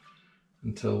it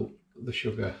until the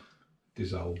sugar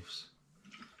dissolves.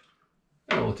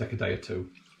 It'll take a day or 2.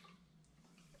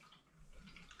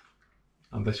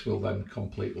 And this will then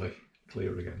completely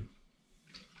clear again.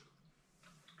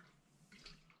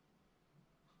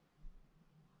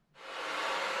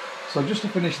 So just to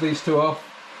finish these 2 off,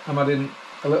 I'm adding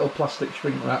a little plastic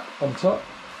shrink wrap on top.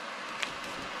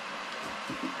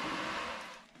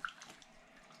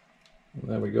 And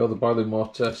there we go, the boiling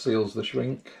water seals the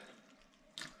shrink.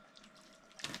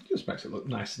 Just makes it look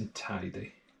nice and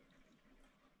tidy.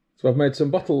 So I've made some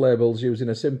bottle labels using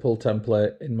a simple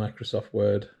template in Microsoft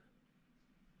Word.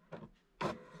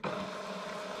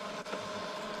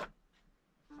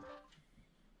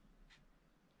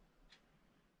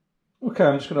 Okay,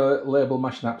 I'm just going to label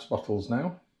my schnapps bottles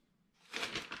now.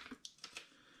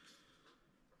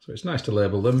 So it's nice to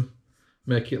label them,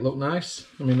 make it look nice.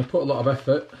 I mean, I put a lot of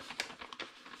effort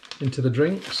into the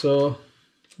drink, so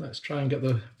let's try and get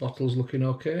the bottles looking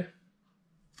okay.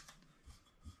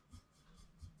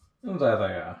 And there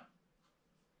they are.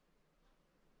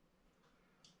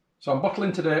 So I'm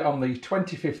bottling today on the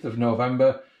 25th of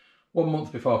November, 1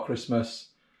 month before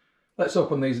Christmas. Let's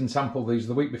open these and sample these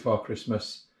the week before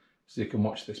Christmas, so you can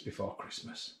watch this before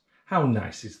Christmas. How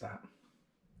nice is that?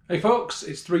 Hey folks,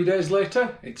 it's 3 days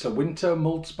later. It's a winter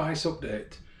mulled spice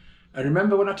update. And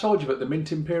remember when I told you that the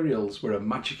mint imperials were a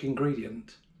magic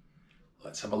ingredient?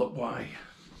 Let's have a look why.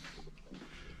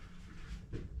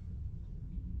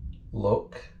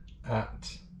 Look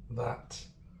at that.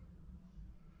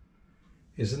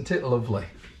 Isn't it lovely?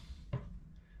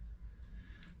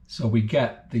 So we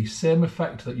get the same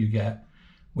effect that you get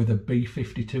with a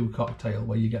B52 cocktail,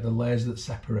 where you get the layers that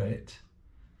separate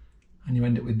and you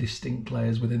end up with distinct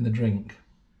layers within the drink.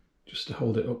 Just to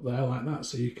hold it up there like that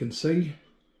so you can see.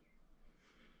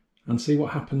 And see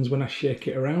what happens when I shake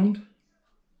it around.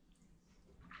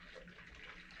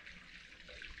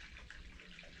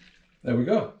 There we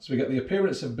go. So we get the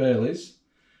appearance of Bailey's,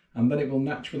 and then it will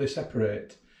naturally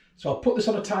separate. So I'll put this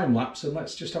on a time lapse and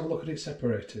let's just have a look at it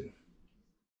separating.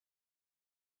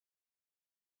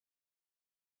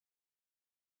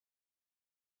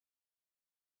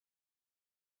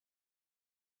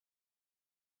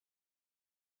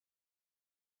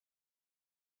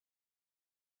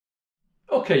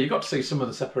 Okay, you got to see some of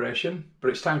the separation, but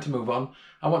it's time to move on.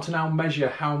 I want to now measure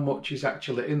how much is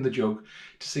actually in the jug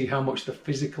to see how much the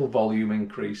physical volume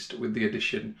increased with the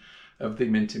addition of the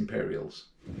mint imperials.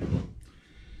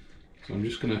 So I'm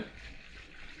just going to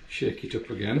shake it up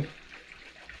again.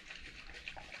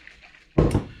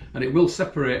 And it will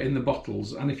separate in the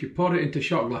bottles, and if you pour it into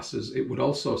shot glasses it would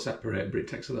also separate, but it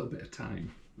takes a little bit of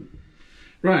time.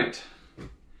 Right,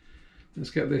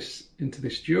 let's get this into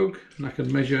this jug and I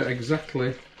can measure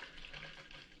exactly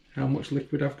how much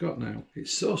liquid I've got now.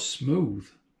 It's so smooth.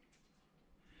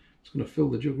 It's going to fill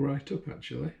the jug right up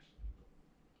actually.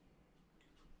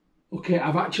 Okay,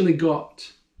 I've actually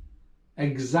got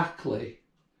exactly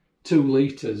 2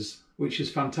 litres, which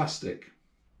is fantastic.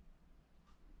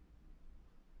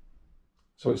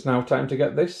 So it's now time to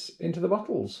get this into the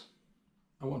bottles.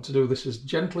 I want to do this as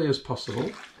gently as possible,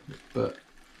 but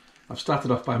I've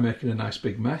started off by making a nice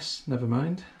big mess, never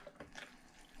mind.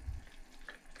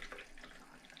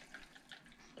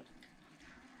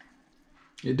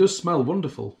 It does smell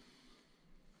wonderful.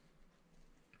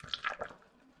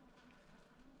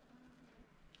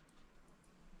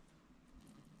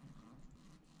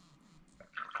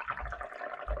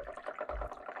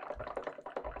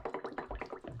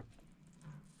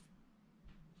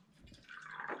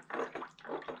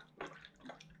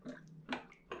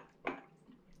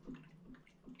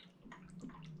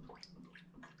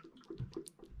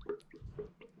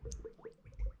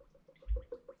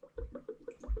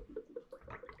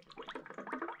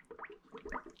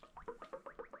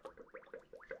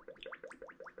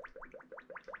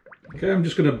 Okay, I'm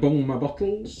just going to bung my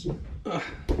bottles.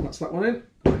 That's that one in.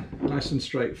 Nice and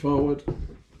straightforward.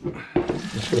 I'm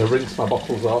just going to rinse my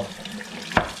bottles off.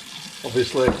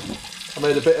 Obviously, I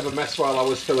made a bit of a mess while I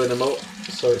was filling them up,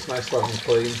 so it's nice to have them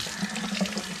clean.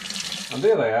 And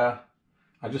there they are.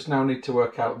 I just now need to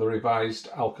work out the revised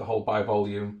alcohol by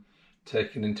volume,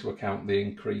 taking into account the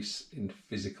increase in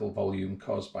physical volume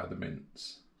caused by the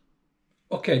mints.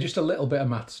 Okay, just a little bit of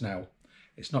maths now.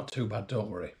 It's not too bad,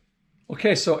 don't worry.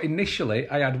 Okay, so initially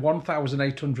I had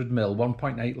 1,800 ml,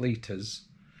 1.8 litres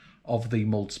of the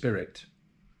mulled spirit.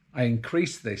 I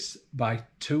increased this by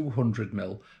 200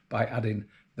 ml by adding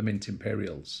the mint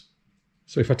imperials.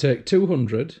 So if I take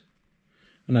 200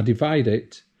 and I divide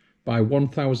it by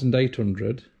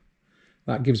 1,800,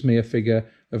 that gives me a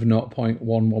figure of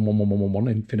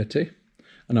 0.111111 infinity.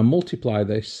 And I multiply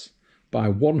this by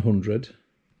 100,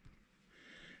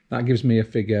 that gives me a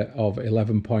figure of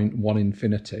 11.1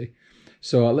 infinity.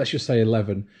 So let's just say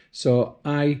 11. So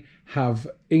I have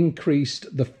increased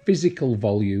the physical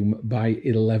volume by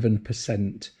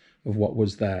 11% of what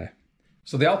was there.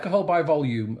 So the alcohol by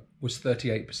volume was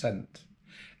 38%.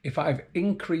 If I've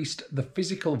increased the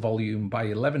physical volume by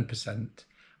 11%,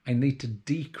 I need to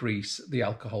decrease the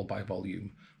alcohol by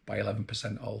volume by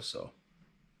 11% also.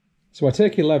 So I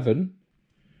take 11,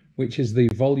 which is the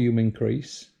volume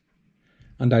increase,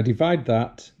 and I divide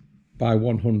that by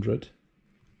 100.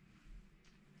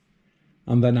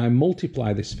 And then I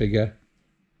multiply this figure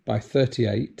by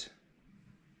 38.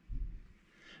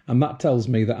 And that tells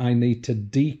me that I need to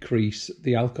decrease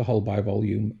the alcohol by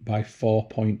volume by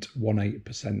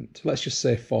 4.18%. Let's just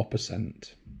say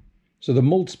 4%. So the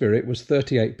mulled spirit was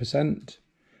 38%.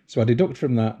 So I deduct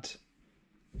from that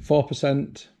 4.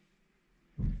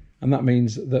 And that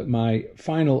means that my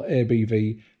final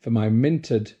ABV for my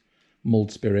minted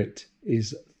mulled spirit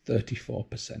is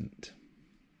 34%.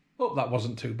 Hope that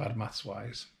wasn't too bad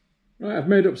maths-wise. Right, I've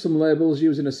made up some labels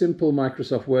using a simple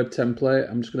Microsoft Word template.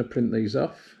 I'm just going to print these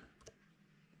off.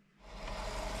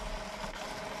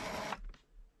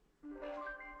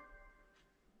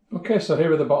 Okay, so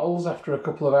here are the bottles after a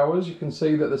couple of hours. You can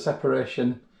see that the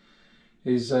separation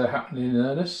is happening in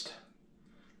earnest.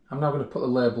 I'm now going to put the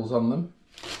labels on them.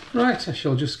 Right, I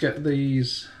shall just get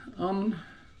these on.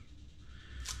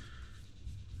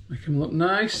 Make them look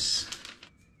nice.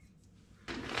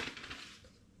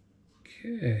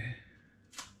 Okay,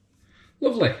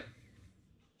 lovely.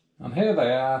 And here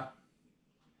they are,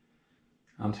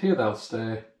 and here they'll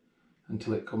stay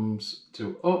until it comes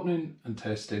to opening and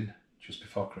tasting just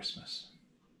before Christmas.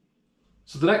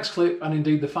 So the next clip, and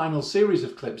indeed the final series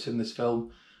of clips in this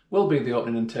film, will be the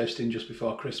opening and tasting just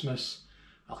before Christmas.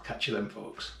 I'll catch you then,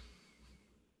 folks.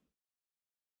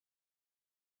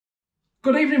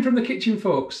 Good evening from the kitchen,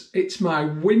 folks. It's my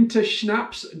winter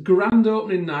Schnapps grand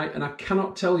opening night, and I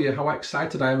cannot tell you how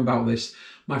excited I am about this.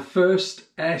 My first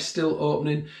air still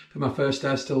opening for my first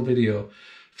air still video.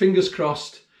 Fingers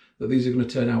crossed that these are going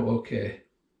to turn out okay.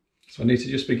 So I need to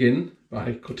just begin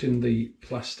by cutting the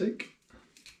plastic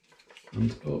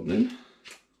and opening.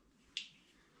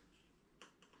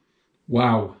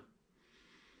 Wow,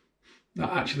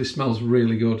 that actually smells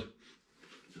really good.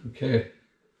 Okay.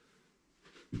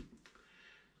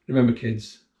 Remember,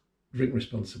 kids, drink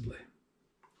responsibly.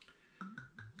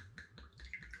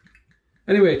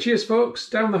 Anyway, cheers, folks.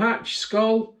 Down the hatch,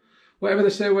 skull, whatever they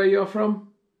say where you're from.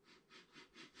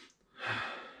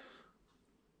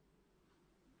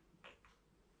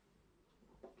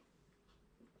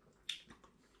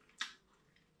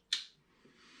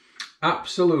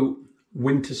 Absolute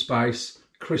winter spice,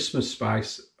 Christmas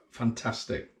spice,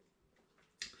 fantastic.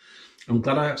 I'm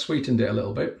glad I sweetened it a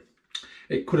little bit.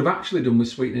 It could have actually done with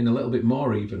sweetening a little bit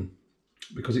more even,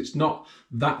 because it's not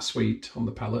that sweet on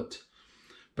the palate,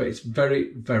 but it's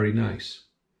very, very nice.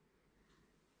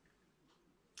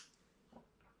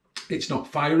 It's not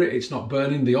fiery, it's not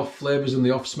burning. The off flavours and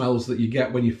the off smells that you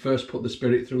get when you first put the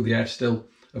spirit through the air still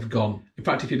have gone. In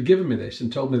fact, if you'd given me this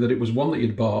and told me that it was one that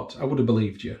you'd bought, I would have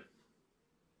believed you.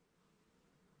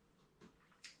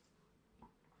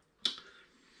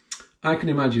 I can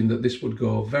imagine that this would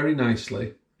go very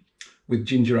nicely with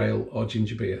ginger ale or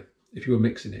ginger beer if you were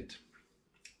mixing it.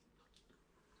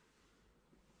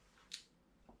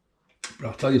 But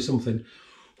I'll tell you something,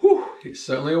 whew, it's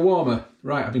certainly a warmer.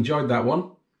 Right, I've enjoyed that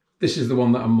one. This is the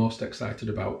one that I'm most excited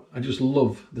about. I just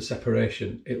love the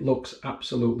separation. It looks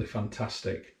absolutely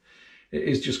fantastic. It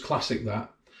is just classic,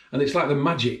 that. And it's like the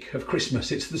magic of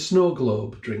Christmas. It's the snow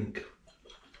globe drink.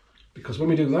 Because when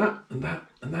we do that, and that,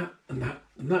 and that, and that,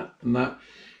 and that, and that,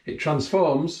 it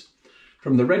transforms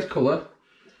from the red colour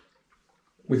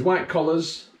with white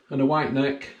collars and a white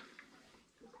neck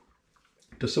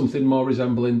to something more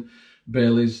resembling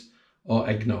Baileys or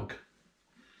eggnog.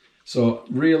 So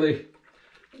really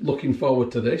looking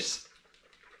forward to this.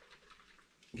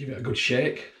 Give it a good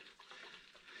shake.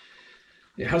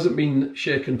 It hasn't been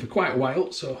shaken for quite a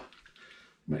while, so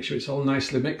make sure it's all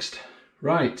nicely mixed.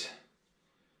 Right.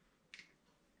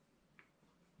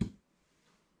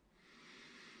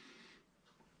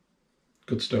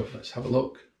 Good stuff. Let's have a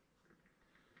look.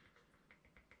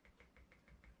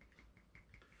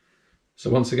 So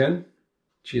once again,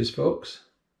 cheers folks,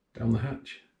 down the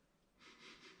hatch.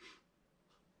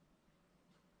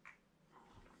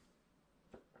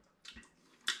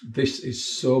 This is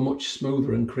so much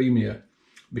smoother and creamier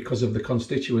because of the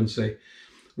constituency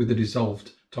with the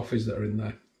dissolved toffees that are in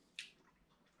there.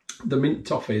 The mint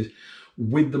toffees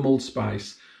with the mulled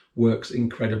spice works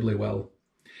incredibly well.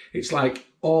 It's like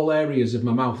all areas of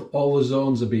my mouth, all the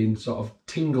zones are being sort of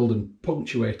tingled and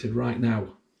punctuated right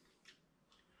now.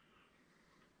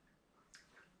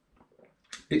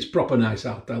 It's proper nice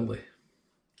out, Deldy.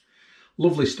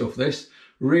 Lovely stuff this,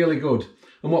 really good.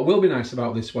 And what will be nice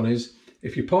about this one is,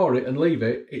 if you pour it and leave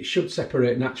it, it should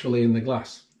separate naturally in the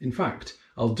glass. In fact,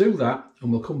 I'll do that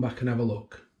and we'll come back and have a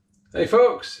look. Hey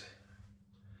folks,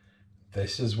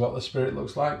 this is what the spirit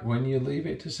looks like when you leave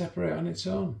it to separate on its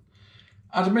own.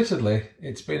 Admittedly,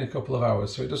 it's been a couple of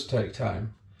hours, so it does take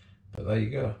time, but there you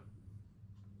go.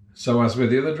 So as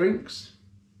with the other drinks,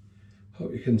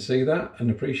 hope you can see that and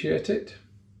appreciate it.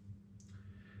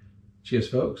 Cheers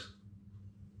folks.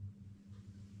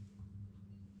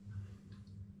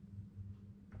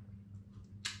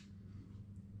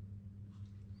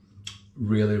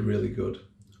 Really, really good.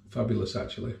 Fabulous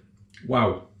actually.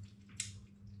 Wow.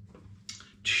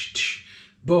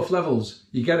 Both levels,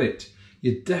 you get it.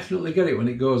 You definitely get it when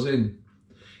it goes in.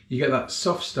 You get that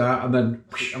soft start and then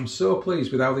I'm so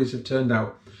pleased with how these have turned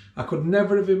out. I could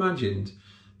never have imagined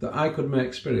that I could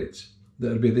make spirits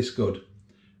that would be this good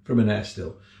from an air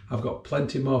still. I've got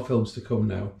plenty more films to come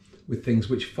now with things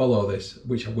which follow this,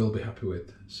 which I will be happy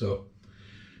with. So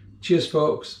cheers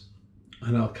folks,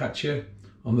 and I'll catch you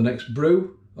on the next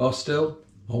brew or still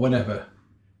or whenever.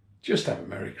 Just have a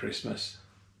Merry Christmas.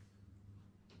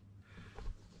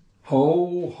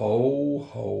 Ho, ho,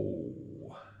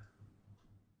 ho.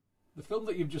 The film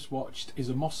that you've just watched is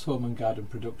a Moss Home and Garden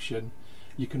production.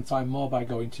 You can find more by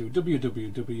going to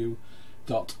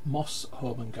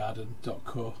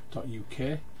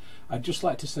www.mosshomeandgarden.co.uk. I'd just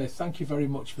like to say thank you very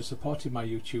much for supporting my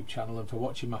YouTube channel and for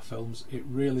watching my films. It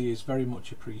really is very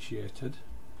much appreciated.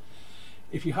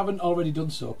 If you haven't already done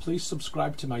so, please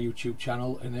subscribe to my YouTube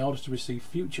channel in order to receive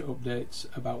future updates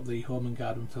about the home and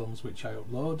garden films which I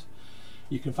upload.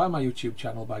 You can find my YouTube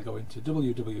channel by going to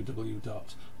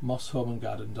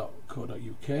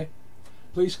www.mosshomeandgarden.co.uk.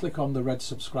 Please click on the red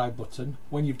subscribe button.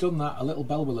 When you've done that, a little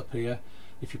bell will appear.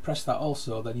 If you press that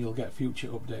also, then you'll get future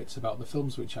updates about the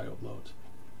films which I upload.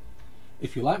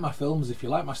 If you like my films, if you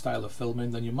like my style of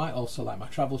filming, then you might also like my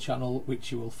travel channel,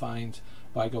 which you will find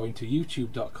by going to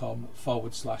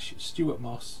youtube.com/Stuart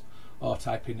Moss or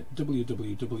type in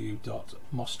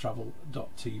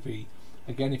www.mosstravel.tv.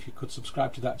 Again, if you could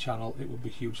subscribe to that channel, it would be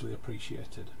hugely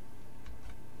appreciated.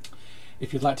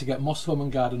 If you'd like to get Moss Home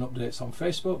and Garden updates on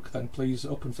Facebook, then please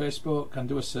open Facebook and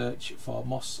do a search for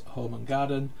Moss Home and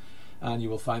Garden, and you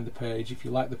will find the page. If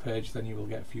you like the page, then you will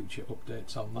get future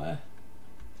updates on there.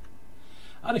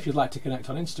 And if you'd like to connect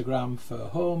on Instagram for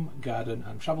home, garden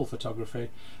and travel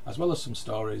photography, as well as some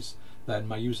stories, then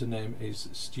my username is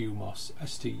StuMoss,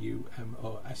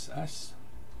 S-T-U-M-O-S-S.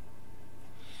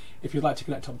 If you'd like to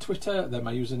connect on Twitter, then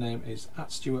my username is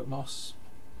 @StuartMoss.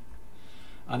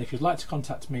 And if you'd like to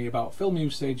contact me about film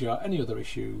usage or any other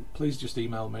issue, please just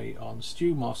email me on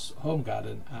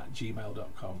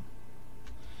stewmosshomegarden@gmail.com.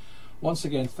 Once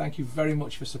again, thank you very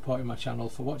much for supporting my channel,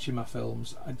 for watching my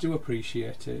films. I do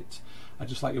appreciate it. I'd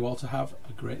just like you all to have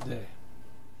a great day.